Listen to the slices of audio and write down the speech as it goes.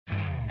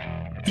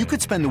You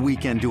could spend the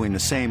weekend doing the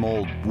same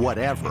old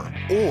whatever,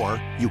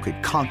 or you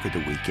could conquer the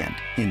weekend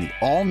in the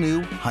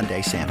all-new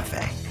Hyundai Santa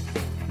Fe.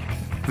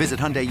 Visit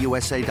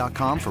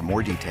HyundaiUSA.com for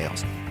more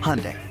details.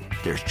 Hyundai,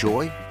 there's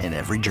joy in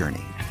every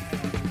journey.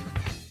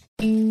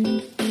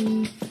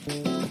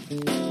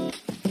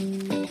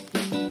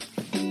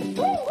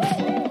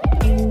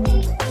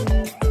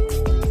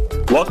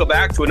 Welcome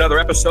back to another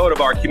episode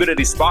of our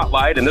Community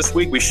Spotlight. And this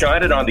week we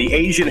shine it on the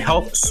Asian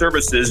Health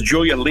Services.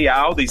 Julia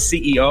Liao, the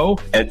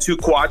CEO, and Tu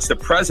Quach, the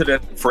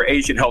president for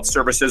Asian Health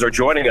Services, are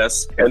joining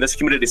us in this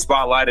Community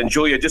Spotlight. And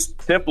Julia, just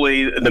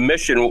simply the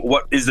mission,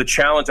 what is the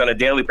challenge on a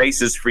daily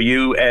basis for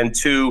you and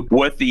Tu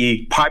with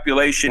the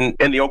population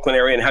in the Oakland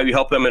area and how you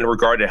help them in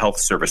regard to health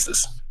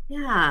services?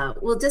 Yeah,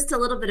 well, just a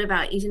little bit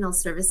about Asian Health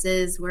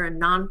Services. We're a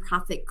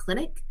nonprofit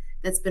clinic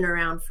that's been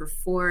around for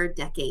 4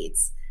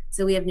 decades.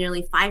 So we have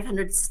nearly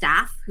 500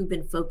 staff who've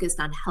been focused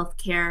on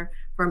healthcare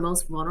for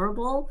most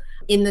vulnerable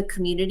in the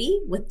community,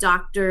 with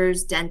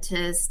doctors,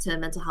 dentists, to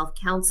mental health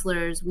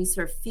counselors. We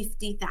serve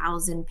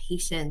 50,000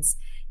 patients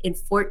in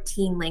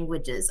 14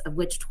 languages, of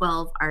which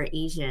 12 are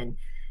Asian.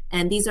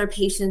 And these are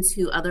patients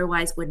who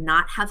otherwise would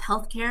not have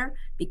healthcare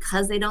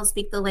because they don't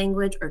speak the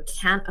language or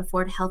can't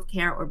afford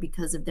healthcare or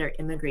because of their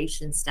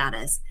immigration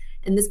status.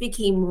 And this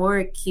became more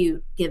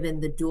acute given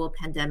the dual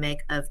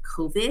pandemic of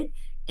COVID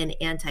and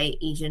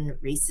anti-Asian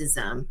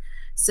racism.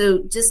 So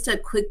just to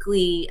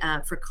quickly,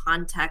 for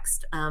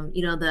context,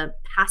 the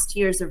past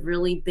years have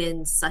really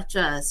been such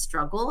a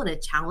struggle and a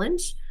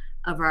challenge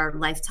of our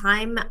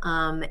lifetime.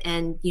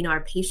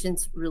 Our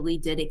patients really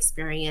did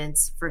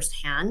experience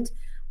firsthand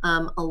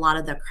a lot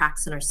of the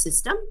cracks in our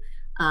system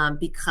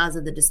because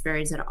of the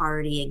disparities that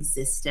already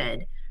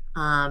existed.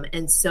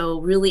 And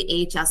so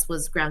really AHS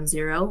was ground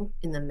zero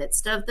in the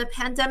midst of the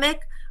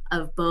pandemic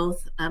of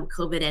both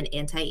COVID and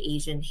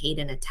anti-Asian hate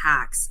and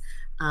attacks.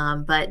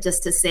 But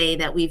just to say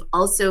that we've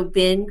also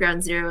been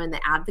ground zero in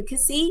the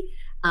advocacy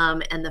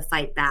and the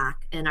fight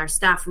back. And our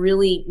staff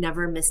really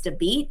never missed a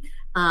beat,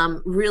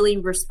 really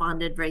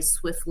responded very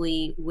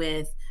swiftly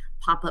with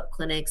pop-up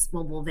clinics,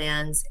 mobile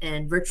vans,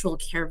 and virtual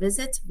care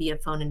visits via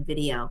phone and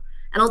video.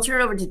 And I'll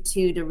turn it over to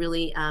Tu to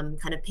really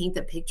kind of paint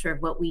the picture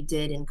of what we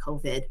did in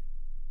COVID.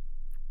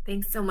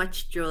 Thanks so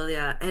much,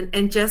 Julia.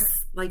 And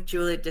just like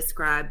Julia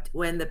described,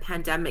 when the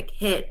pandemic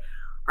hit,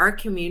 our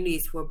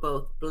communities were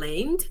both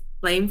blamed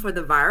for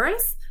the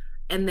virus,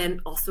 and then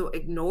also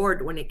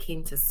ignored when it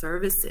came to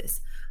services.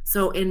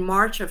 So in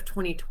March of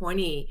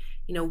 2020,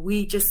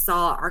 we just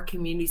saw our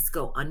communities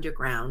go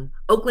underground.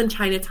 Oakland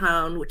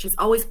Chinatown, which has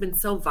always been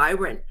so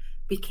vibrant,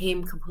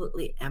 became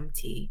completely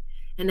empty.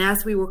 And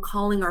as we were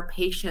calling our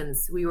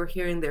patients, we were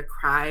hearing their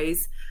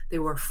cries. They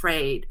were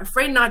afraid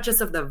not just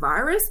of the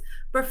virus,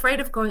 but afraid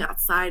of going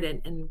outside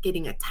and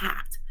getting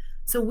attacked.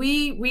 So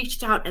we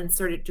reached out and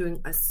started doing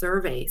a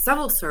survey,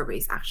 several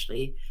surveys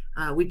actually.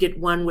 We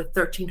did one with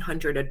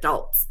 1,300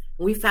 adults.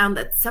 And we found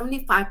that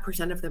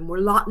 75% of them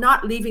were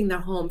not leaving their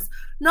homes,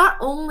 not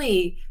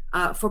only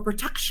for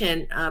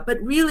protection,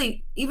 but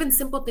really even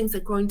simple things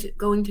like going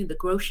to the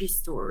grocery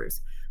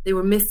stores. They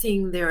were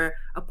missing their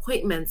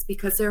appointments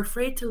because they're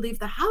afraid to leave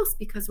the house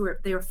because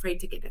they're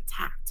afraid to get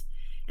attacked.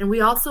 And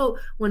we also,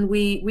 when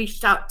we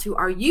reached out to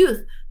our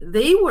youth,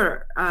 they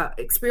were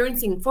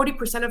experiencing,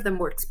 40% of them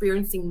were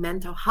experiencing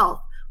mental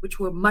health, which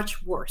were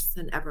much worse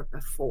than ever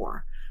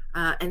before.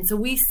 And so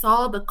we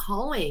saw the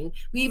calling.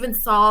 We even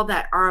saw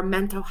that our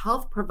mental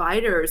health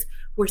providers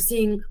were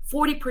seeing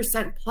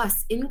 40%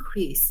 plus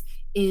increase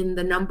in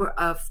the number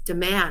of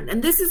demand.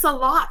 And this is a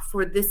lot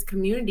for this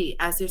community,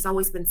 as there's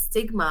always been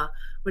stigma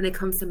when it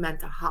comes to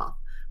mental health.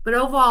 But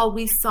overall,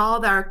 we saw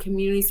that our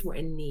communities were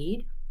in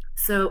need.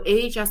 So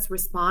AHS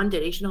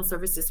responded, Asian Health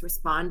Services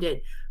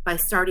responded by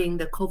starting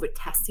the COVID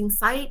testing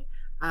site.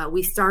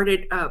 We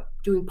started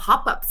doing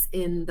pop-ups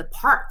in the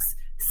parks,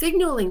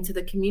 signaling to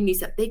the communities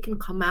that they can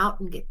come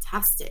out and get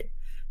tested.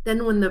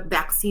 Then when the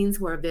vaccines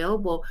were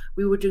available,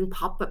 we were doing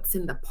pop-ups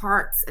in the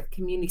parks, at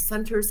community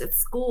centers, at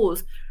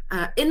schools,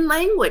 in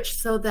language,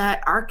 so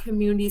that our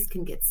communities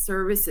can get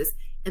services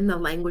in the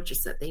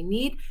languages that they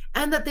need,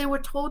 and that they were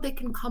told they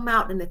can come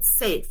out and it's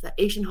safe, that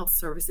Asian Health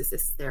Services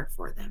is there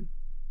for them.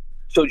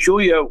 So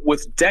Julia,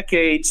 with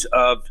decades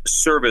of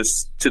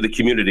service to the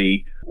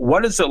community,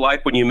 what is it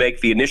like when you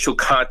make the initial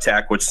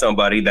contact with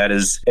somebody that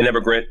is an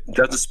immigrant,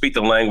 doesn't speak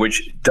the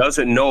language,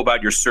 doesn't know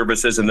about your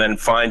services, and then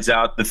finds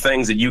out the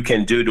things that you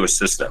can do to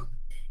assist them?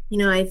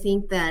 I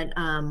think that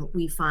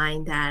we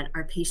find that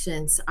our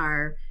patients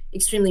are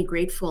extremely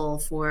grateful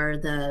for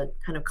the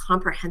kind of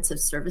comprehensive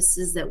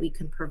services that we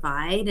can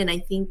provide. And I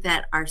think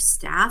that our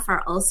staff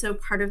are also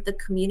part of the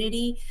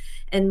community.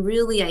 And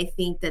really, I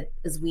think that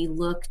as we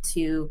look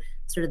to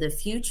sort of the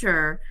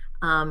future,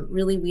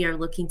 really we are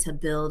looking to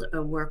build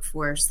a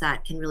workforce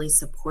that can really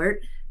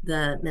support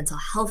the mental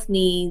health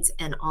needs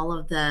and all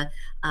of the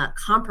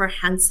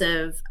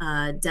comprehensive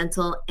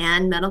dental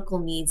and medical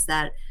needs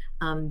that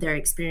they're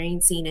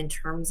experiencing in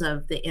terms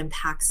of the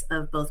impacts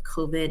of both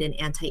COVID and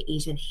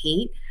anti-Asian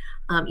hate.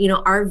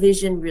 Our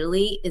vision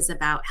really is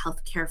about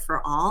healthcare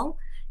for all.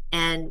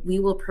 And we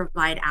will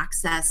provide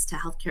access to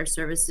healthcare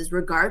services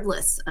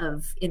regardless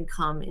of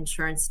income,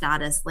 insurance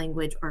status,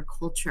 language, or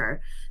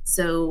culture.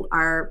 So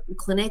our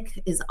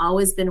clinic has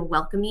always been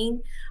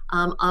welcoming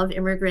of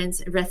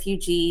immigrants,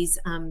 refugees,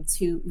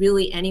 to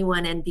really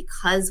anyone. And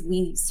because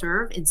we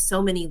serve in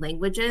so many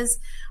languages,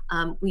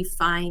 we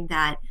find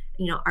that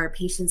our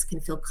patients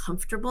can feel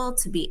comfortable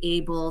to be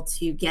able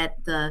to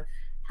get the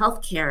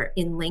healthcare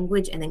in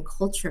language and in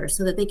culture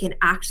so that they can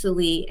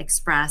actually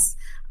express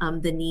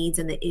the needs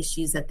and the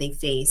issues that they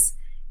face.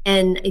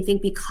 And I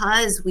think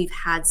because we've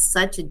had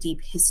such a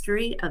deep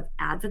history of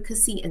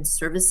advocacy and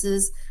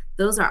services,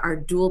 those are our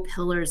dual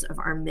pillars of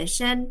our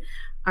mission.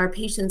 Our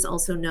patients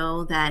also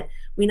know that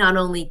we not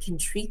only can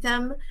treat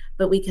them,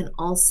 but we can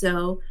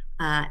also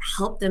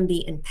help them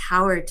be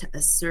empowered to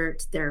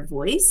assert their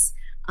voice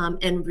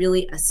and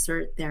really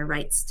assert their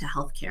rights to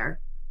healthcare.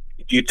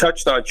 You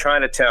touched on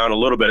Chinatown a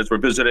little bit as we're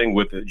visiting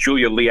with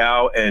Julia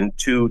Liao and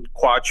Tu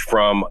Quach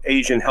from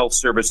Asian Health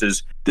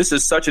Services. This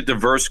is such a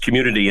diverse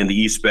community in the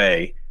East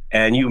Bay.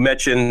 And you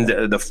mentioned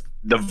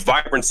the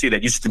vibrancy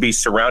that used to be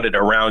surrounded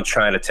around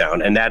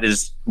Chinatown, and that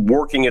is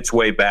working its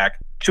way back.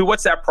 Tu,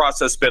 what's that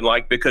process been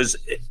like? Because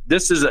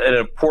this is an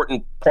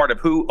important part of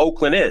who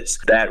Oakland is,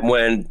 that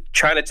when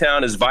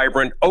Chinatown is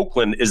vibrant,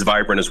 Oakland is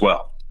vibrant as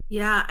well.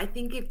 Yeah, I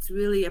think it's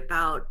really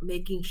about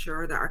making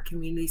sure that our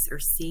communities are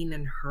seen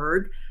and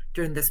heard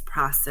during this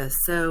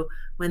process. So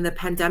when the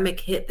pandemic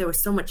hit, there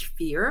was so much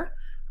fear,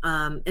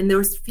 and there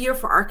was fear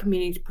for our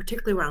community,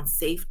 particularly around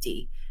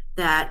safety,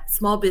 that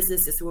small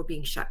businesses were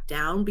being shut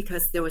down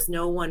because there was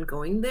no one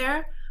going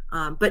there.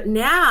 But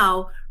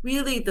now,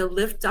 really, the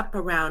lift up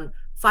around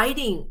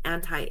fighting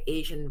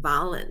anti-Asian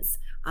violence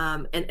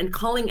and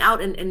calling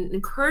out and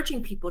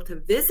encouraging people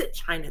to visit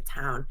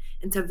Chinatown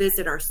and to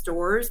visit our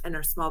stores and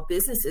our small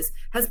businesses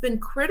has been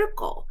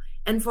critical.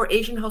 And for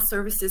Asian Health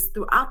Services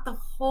throughout the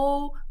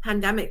whole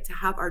pandemic to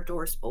have our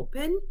doors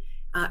open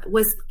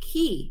was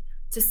key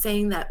to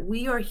saying that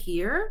we are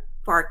here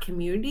for our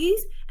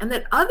communities and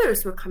that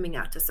others were coming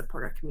out to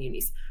support our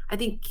communities. I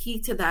think key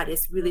to that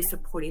is really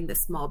supporting the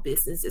small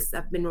businesses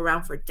that have been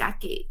around for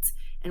decades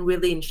and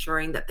really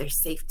ensuring that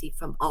there's safety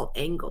from all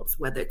angles,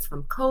 whether it's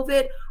from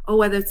COVID or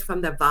whether it's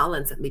from the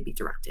violence that may be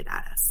directed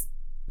at us.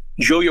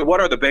 Julia, what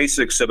are the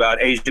basics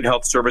about Asian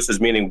Health Services,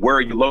 meaning where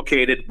are you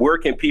located? Where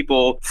can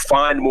people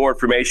find more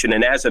information?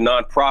 And as a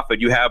nonprofit,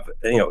 you have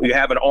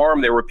an arm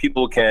there where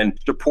people can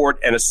support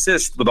and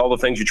assist with all the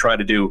things you're trying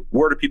to do.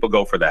 Where do people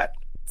go for that?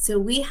 So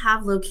we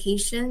have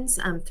locations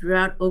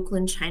throughout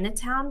Oakland,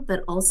 Chinatown,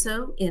 but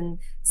also in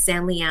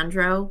San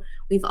Leandro.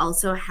 We've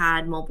also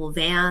had mobile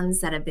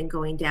vans that have been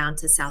going down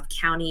to South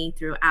County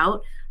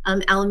throughout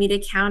Alameda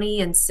County.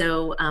 And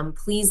so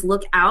please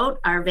look out.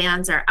 Our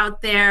vans are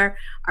out there,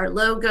 our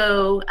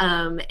logo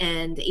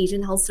and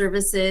Asian Health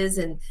Services.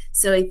 And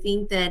so I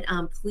think that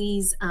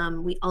please,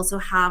 we also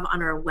have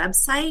on our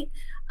website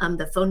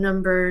the phone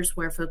numbers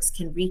where folks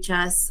can reach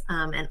us.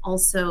 And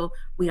also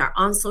we are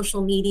on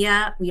social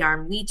media. We are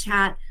on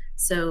WeChat.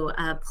 So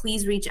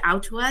please reach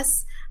out to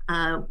us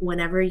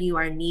whenever you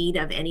are in need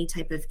of any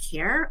type of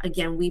care.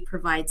 Again, we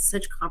provide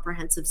such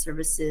comprehensive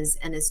services.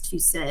 And as Tu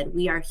said,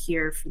 we are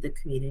here for the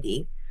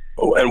community.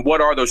 Oh, and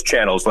what are those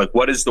channels? Like,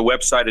 what is the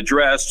website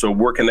address? So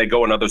where can they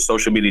go on other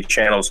social media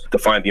channels to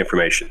find the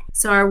information?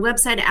 So our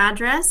website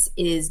address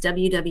is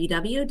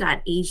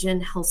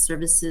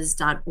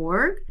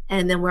www.asianhealthservices.org.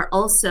 And then we're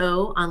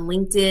also on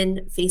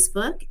LinkedIn,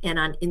 Facebook, and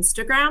on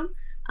Instagram.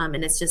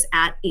 And it's just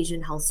at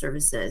Asian Health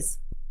Services.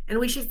 And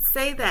we should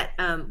say that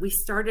we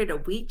started a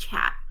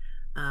WeChat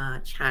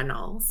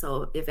channel.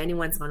 So if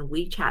anyone's on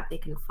WeChat, they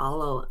can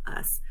follow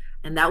us.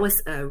 And that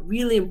was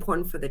really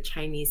important for the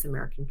Chinese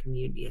American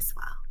community as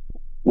well.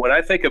 When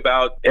I think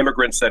about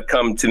immigrants that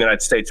come to the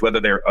United States, whether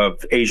they're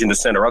of Asian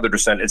descent or other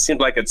descent, it seems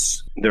like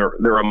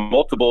there are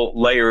multiple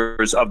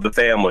layers of the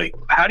family.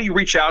 How do you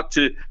reach out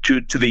to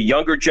the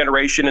younger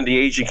generation in the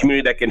Asian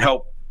community that can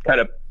help kind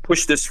of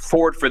push this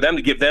forward for them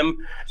to give them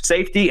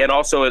safety, and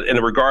also in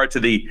regard to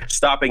the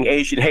Stopping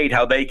Asian Hate,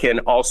 how they can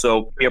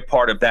also be a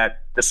part of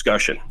that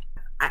discussion?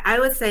 I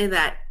would say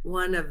that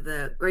one of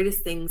the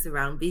greatest things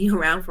around being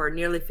around for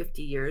nearly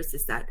 50 years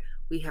is that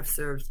we have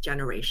served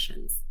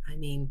generations. I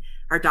mean,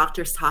 our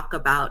doctors talk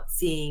about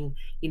seeing,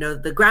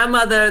 the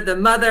grandmother, the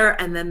mother,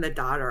 and then the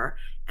daughter.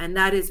 And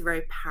that is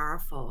very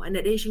powerful. And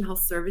at Asian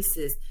Health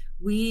Services,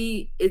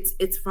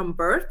 it's from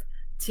birth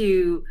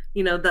to,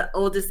 the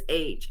oldest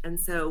age. And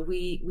so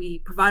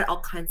we provide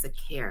all kinds of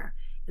care.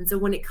 And so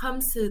when it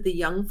comes to the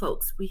young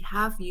folks, we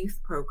have youth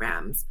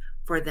programs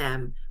for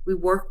them. We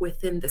work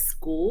within the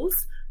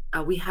schools.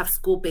 We have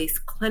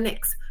school-based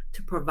clinics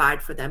to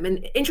provide for them.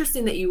 And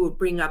interesting that you would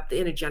bring up the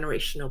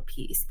intergenerational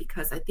piece,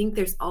 because I think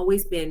there's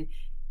always been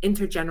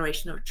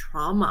intergenerational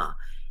trauma.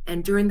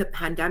 And during the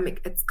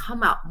pandemic, it's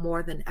come out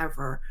more than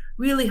ever,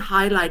 really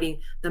highlighting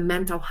the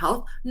mental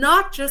health,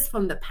 not just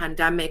from the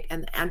pandemic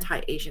and the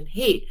anti-Asian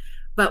hate,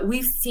 but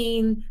we've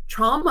seen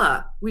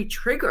trauma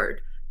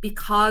re-triggered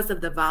because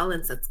of the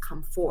violence that's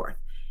come forth.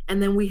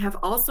 And then we have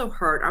also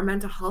heard, our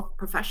mental health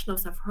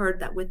professionals have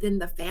heard that within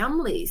the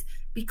families,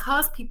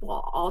 because people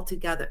are all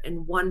together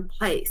in one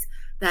place,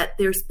 that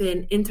there's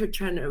been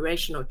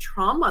intergenerational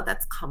trauma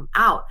that's come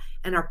out,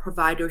 and our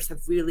providers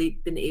have really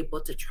been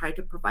able to try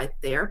to provide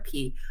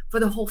therapy for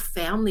the whole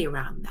family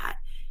around that.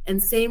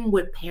 And same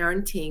with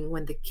parenting,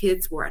 when the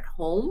kids were at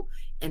home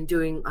and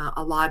doing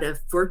a lot of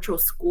virtual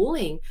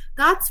schooling,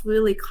 that's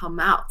really come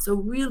out. So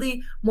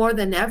really, more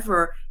than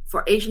ever,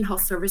 for Asian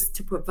Health Service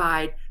to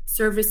provide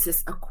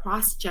services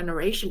across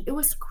generation, it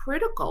was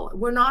critical.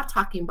 We're not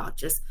talking about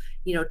just,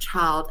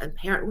 child and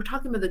parent. We're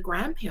talking about the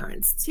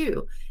grandparents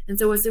too. And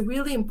so it's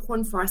really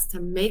important for us to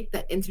make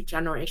that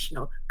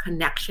intergenerational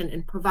connection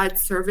and provide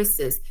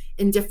services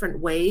in different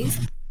ways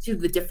to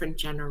the different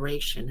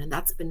generation. And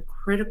that's been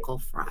critical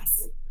for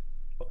us.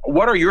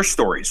 What are your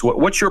stories?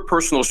 What's your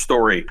personal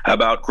story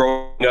about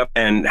growing up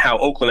and how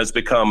Oakland has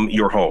become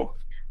your home?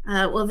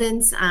 Well,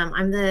 Vince,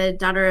 I'm the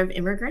daughter of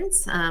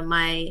immigrants.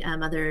 My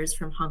mother is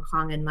from Hong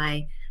Kong, and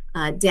my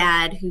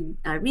dad, who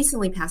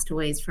recently passed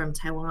away, is from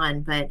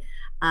Taiwan. But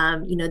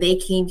they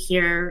came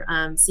here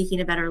seeking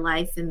a better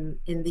life in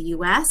the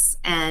U.S.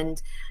 And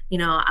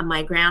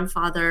my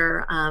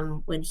grandfather,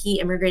 when he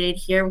immigrated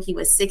here, when he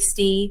was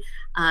 60,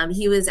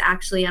 he was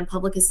actually on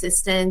public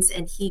assistance,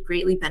 and he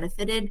greatly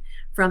benefited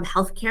from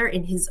healthcare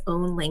in his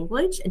own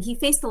language. And he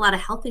faced a lot of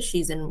health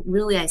issues, and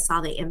really I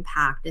saw the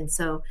impact. And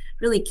so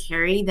really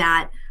carry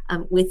that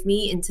with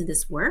me into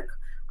this work.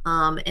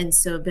 And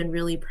so I've been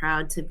really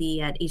proud to be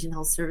at Asian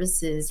Health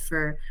Services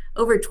for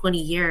over 20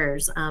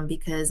 years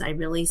because I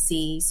really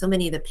see so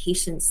many of the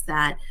patients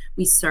that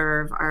we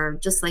serve are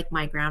just like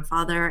my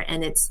grandfather.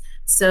 And it's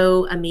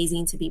so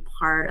amazing to be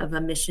part of a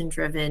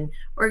mission-driven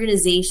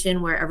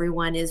organization where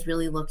everyone is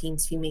really looking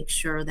to make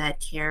sure that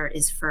care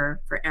is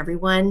for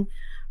everyone.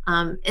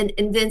 And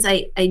Vince,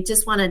 I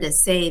just wanted to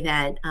say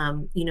that,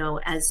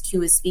 as Tu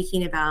was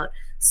speaking about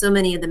so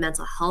many of the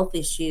mental health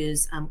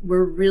issues,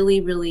 we're really,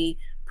 really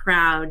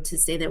proud to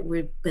say that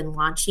we've been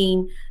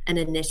launching an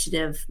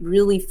initiative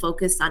really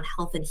focused on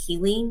health and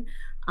healing.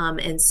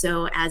 And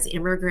so as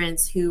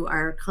immigrants who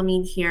are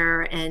coming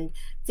here and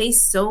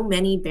face so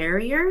many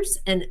barriers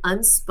and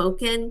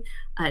unspoken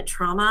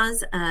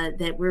traumas,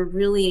 that we're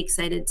really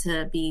excited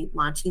to be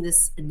launching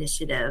this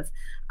initiative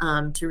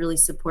to really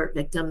support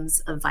victims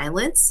of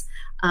violence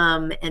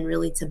and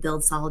really to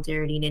build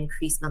solidarity and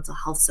increase mental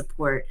health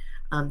support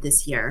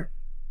this year.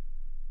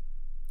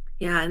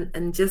 Yeah,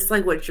 and just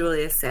like what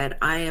Julia said,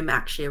 I am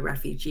actually a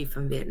refugee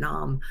from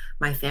Vietnam.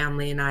 My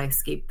family and I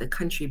escaped the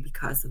country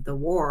because of the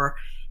war.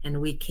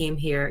 And we came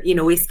here,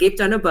 we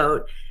escaped on a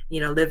boat,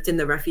 lived in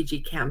the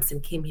refugee camps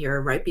and came here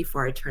right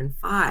before I turned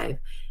 5.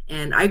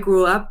 And I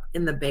grew up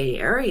in the Bay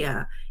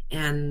Area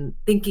and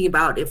thinking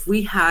about if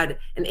we had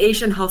an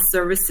Asian Health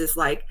Services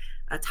like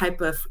a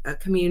type of a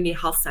community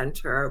health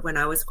center when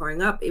I was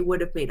growing up, it would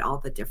have made all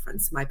the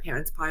difference. My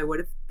parents probably would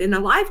have been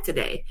alive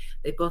today.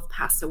 They both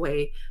passed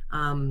away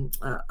a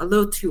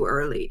little too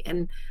early.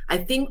 And I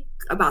think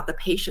about the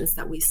patients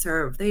that we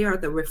serve. They are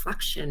the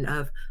reflection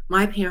of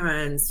my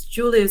parents,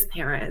 Julia's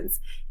parents,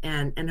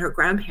 and her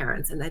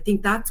grandparents. And I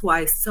think that's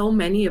why so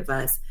many of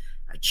us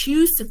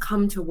choose to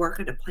come to work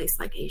at a place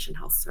like Asian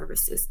Health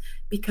Services,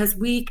 because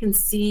we can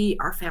see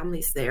our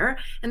families there.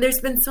 And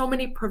there's been so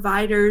many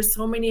providers,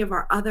 so many of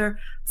our other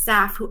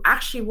staff who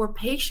actually were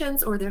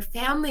patients or their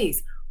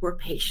families were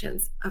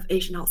patients of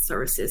Asian Health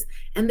Services.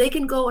 And they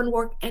can go and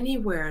work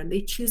anywhere, and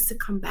they choose to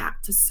come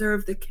back to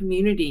serve the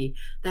community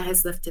that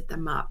has lifted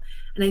them up.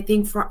 And I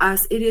think for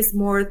us, it is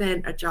more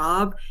than a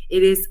job.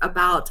 It is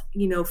about,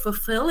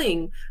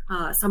 fulfilling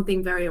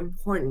something very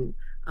important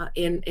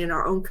in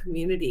our own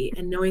community,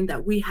 and knowing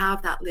that we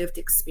have that lived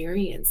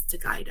experience to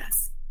guide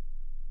us.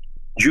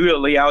 Julia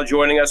Liao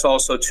joining us,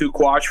 also Tu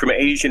Quach from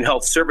Asian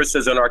Health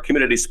Services on our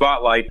Community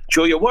Spotlight.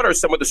 Julia, what are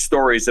some of the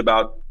stories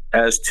about,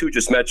 as Tu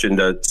just mentioned,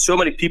 so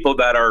many people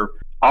that are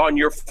on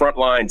your front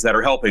lines that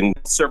are helping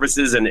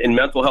services and in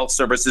mental health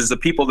services, the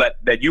people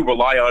that you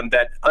rely on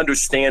that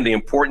understand the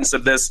importance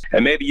of this,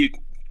 and maybe you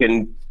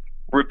can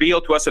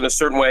reveal to us in a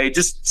certain way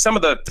just some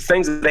of the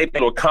things that they've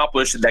been able to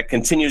accomplish that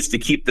continues to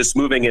keep this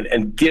moving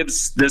and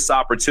gives this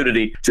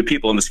opportunity to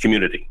people in this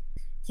community.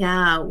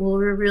 Yeah, well,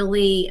 we're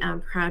really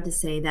proud to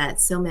say that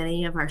so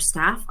many of our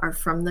staff are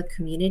from the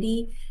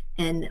community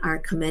and are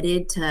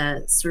committed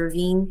to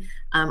serving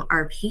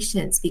our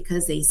patients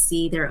because they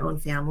see their own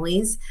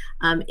families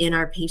in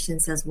our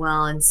patients as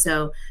well. And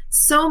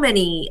so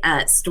many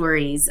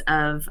stories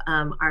of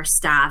our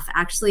staff.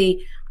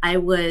 Actually, I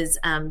was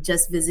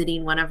just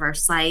visiting one of our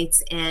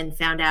sites and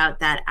found out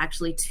that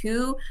actually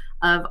 2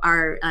 of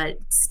our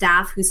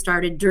staff who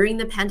started during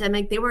the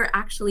pandemic, they were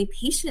actually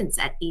patients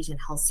at Asian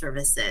Health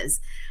Services.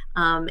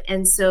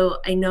 And so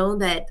I know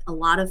that a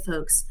lot of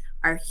folks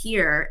are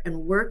here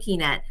and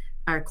working at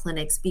our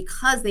clinics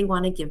because they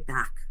want to give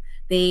back.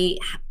 They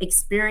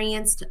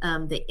experienced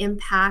the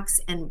impacts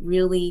and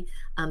really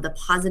the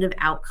positive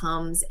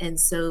outcomes. And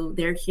so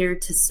they're here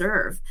to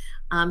serve.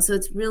 So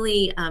it's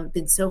really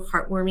been so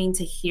heartwarming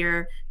to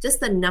hear just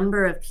the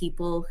number of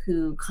people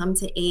who come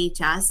to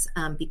AHS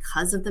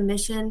because of the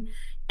mission,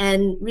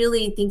 and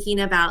really thinking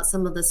about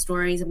some of the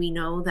stories. We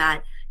know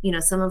that,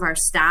 some of our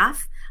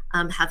staff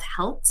have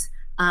helped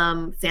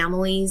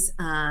families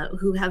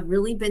who have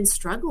really been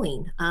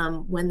struggling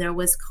when there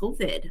was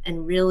COVID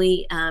and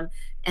really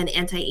and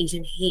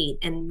anti-Asian hate,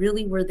 and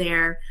really were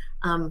there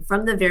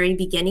from the very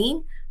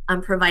beginning,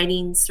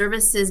 providing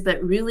services,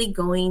 but really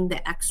going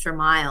the extra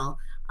mile,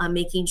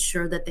 making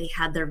sure that they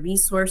had their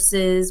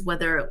resources,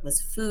 whether it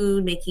was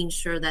food, making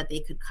sure that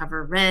they could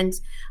cover rent,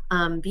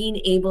 being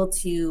able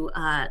to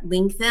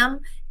link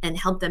them and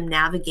help them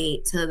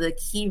navigate to the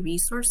key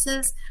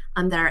resources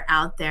that are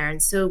out there.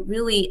 And so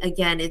really,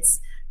 again, it's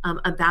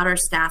about our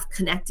staff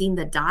connecting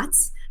the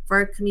dots for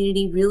our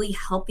community, really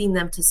helping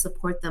them to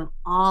support them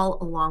all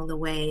along the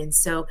way. And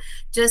so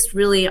just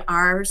really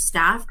our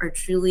staff are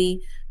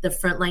truly the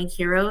frontline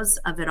heroes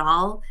of it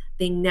all.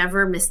 They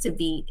never missed a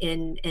beat,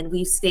 and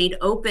we've stayed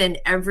open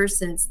ever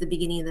since the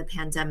beginning of the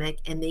pandemic,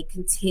 and they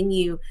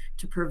continue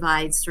to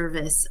provide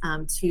service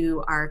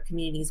to our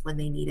communities when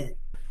they need it.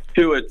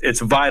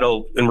 It's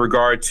vital in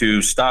regard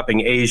to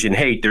stopping Asian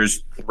hate.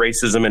 There's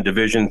racism and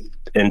division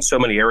in so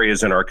many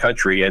areas in our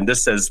country, and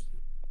this has,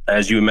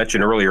 as you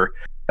mentioned earlier,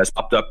 has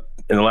popped up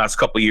in the last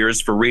couple of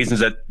years for reasons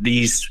that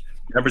these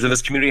members of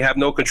this community have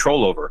no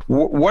control over.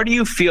 What do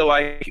you feel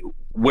like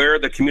where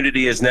the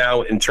community is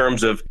now in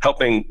terms of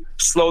helping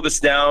slow this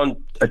down,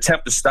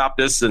 attempt to stop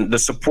this, and the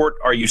support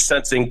are you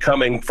sensing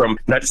coming from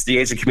not just the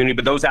Asian community,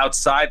 but those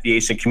outside the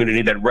Asian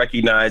community that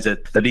recognize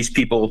that these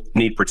people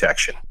need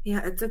protection? Yeah,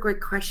 it's a great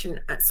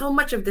question. So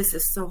much of this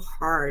is so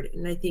hard.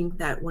 And I think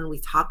that when we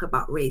talk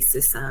about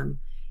racism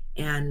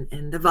and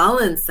the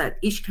violence that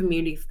each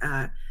community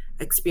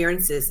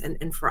experiences,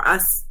 and for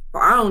us,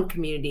 for our own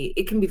community,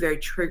 it can be very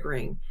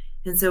triggering.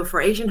 And so for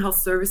Asian Health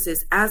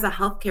Services, as a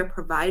healthcare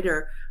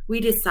provider,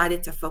 we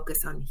decided to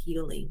focus on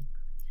healing.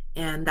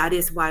 And that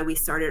is why we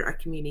started our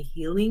community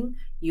healing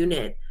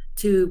unit,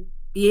 to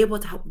be able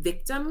to help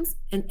victims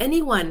and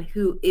anyone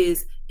who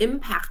is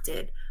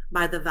impacted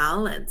by the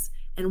violence.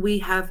 And we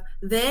have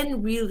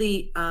then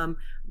really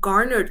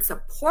garnered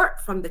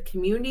support from the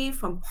community,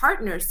 from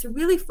partners, to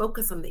really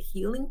focus on the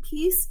healing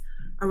piece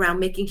around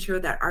making sure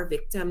that our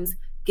victims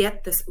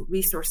get the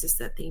resources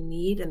that they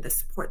need and the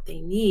support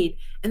they need.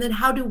 And then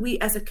how do we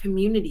as a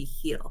community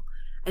heal?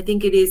 I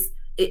think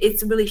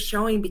it's really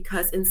showing,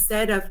 because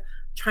instead of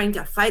trying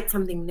to fight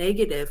something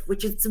negative,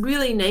 which is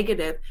really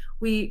negative,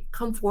 we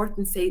come forth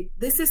and say,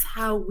 this is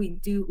how we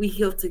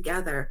heal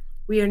together.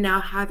 We are now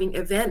having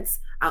events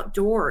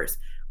outdoors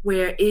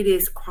where it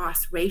is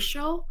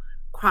cross-racial,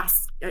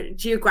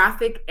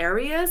 cross-geographic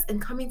areas,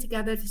 and coming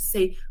together to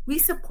say, we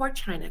support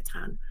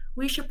Chinatown.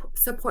 We should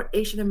support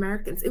Asian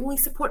Americans, and we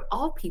support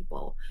all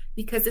people,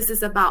 because this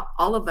is about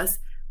all of us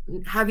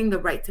having the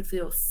right to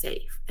feel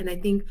safe. And I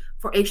think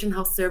for Asian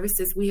Health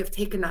Services, we have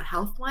taken a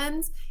health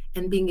lens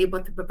and being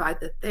able to provide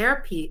the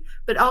therapy,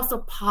 but also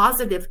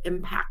positive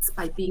impacts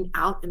by being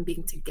out and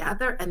being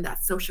together. And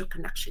that social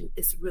connection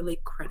is really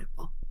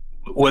critical.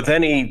 With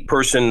any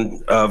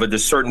person of a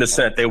certain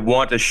descent, they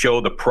want to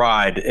show the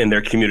pride in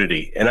their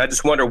community. And I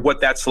just wonder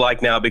what that's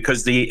like now,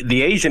 because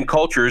the Asian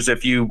cultures,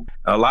 if you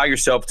allow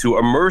yourself to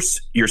immerse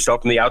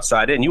yourself from the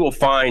outside in, you will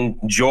find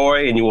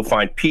joy and you will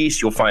find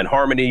peace, you'll find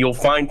harmony, you'll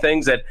find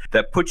things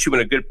that put you in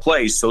a good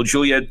place. So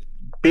Julia,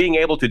 being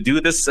able to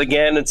do this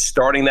again and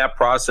starting that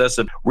process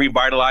of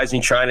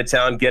revitalizing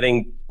Chinatown,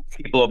 getting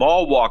people of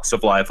all walks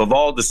of life, of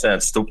all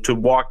descents to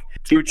walk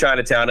through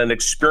Chinatown and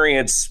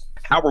experience.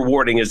 How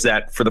rewarding is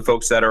that for the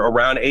folks that are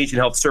around Asian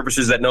Health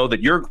Services, that know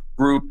that your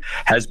group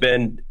has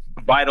been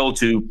vital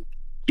to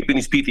keeping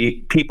these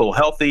people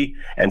healthy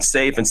and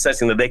safe, and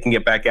sensing that they can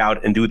get back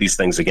out and do these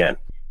things again?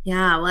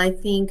 Yeah, well, I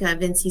think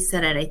Vince,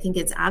 said it. I think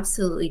it's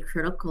absolutely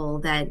critical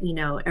that,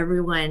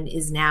 everyone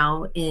is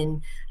now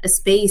in a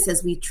space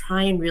as we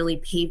try and really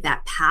pave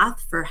that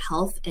path for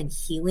health and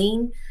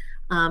healing.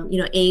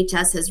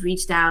 AHS has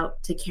reached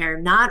out to care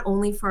not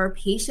only for our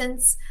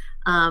patients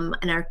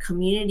and our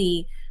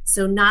community,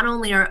 so not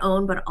only our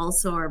own, but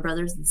also our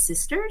brothers and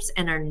sisters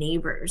and our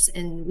neighbors.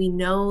 And we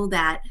know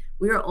that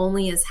we are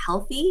only as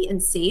healthy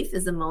and safe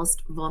as the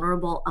most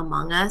vulnerable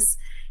among us.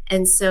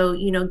 And so,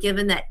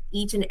 given that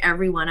each and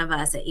every one of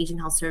us at Asian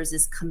Health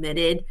Services is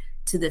committed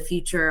to the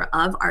future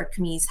of our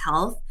community's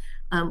health,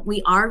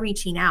 we are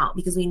reaching out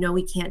because we know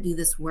we can't do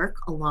this work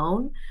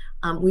alone.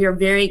 We are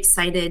very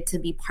excited to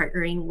be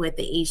partnering with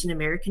the Asian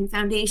American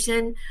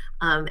Foundation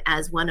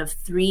as one of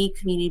 3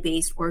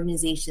 community-based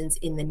organizations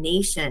in the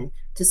nation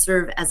to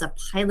serve as a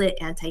pilot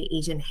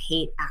anti-Asian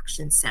hate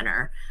action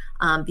center,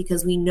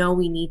 because we know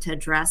we need to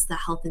address the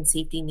health and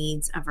safety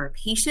needs of our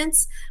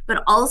patients,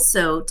 but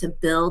also to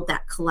build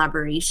that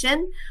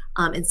collaboration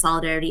and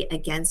solidarity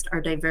against our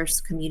diverse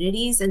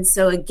communities. And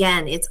so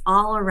again, it's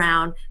all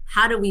around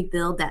how do we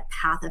build that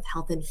path of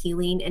health and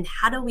healing, and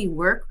how do we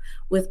work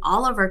with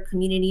all of our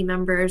community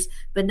members,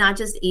 but not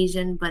just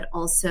Asian, but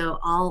also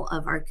all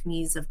of our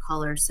communities of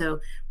color. So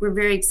we're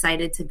very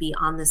excited to be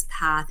on this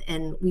path,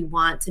 and we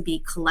want to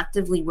be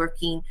collectively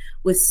working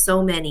with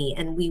so many,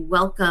 and we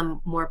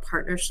welcome more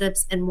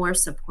partnerships and more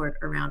support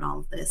around all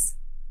of this.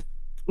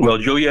 Well,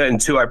 Julia,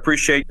 and two, I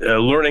appreciate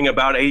learning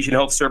about Asian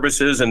Health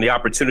Services, and the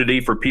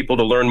opportunity for people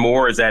to learn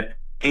more is at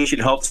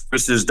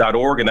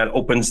AsianHealthServices.org, and that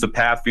opens the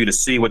path for you to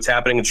see what's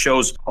happening. It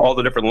shows all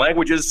the different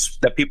languages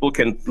that people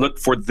can look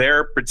for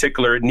their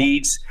particular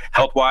needs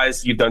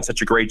health-wise. You've done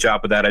such a great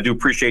job with that. I do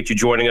appreciate you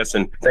joining us,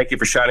 and thank you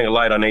for shining a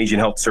light on Asian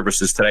Health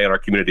Services today on our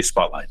Community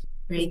Spotlight.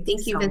 Great.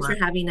 Thank you, Vince, for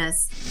having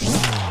us.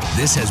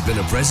 This has been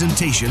a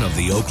presentation of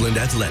the Oakland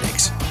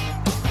Athletics.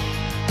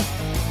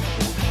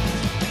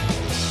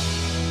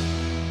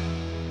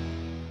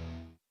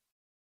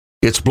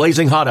 It's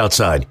blazing hot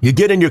outside. You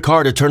get in your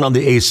car to turn on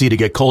the AC to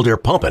get cold air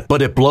pumping,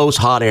 but it blows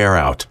hot air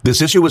out.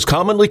 This issue is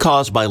commonly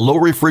caused by low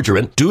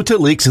refrigerant due to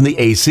leaks in the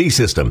AC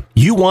system.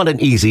 You want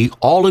an easy,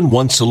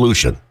 all-in-one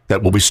solution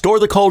that will restore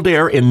the cold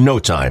air in no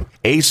time.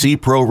 AC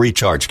Pro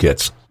Recharge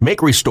Kits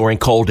make restoring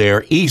cold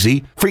air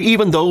easy for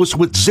even those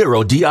with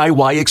zero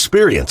DIY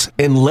experience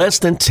in less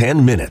than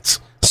 10 minutes.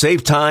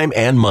 Save time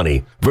and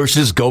money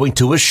versus going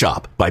to a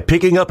shop by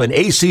picking up an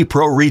AC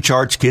Pro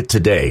Recharge Kit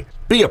today.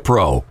 Be a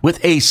pro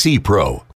with AC Pro.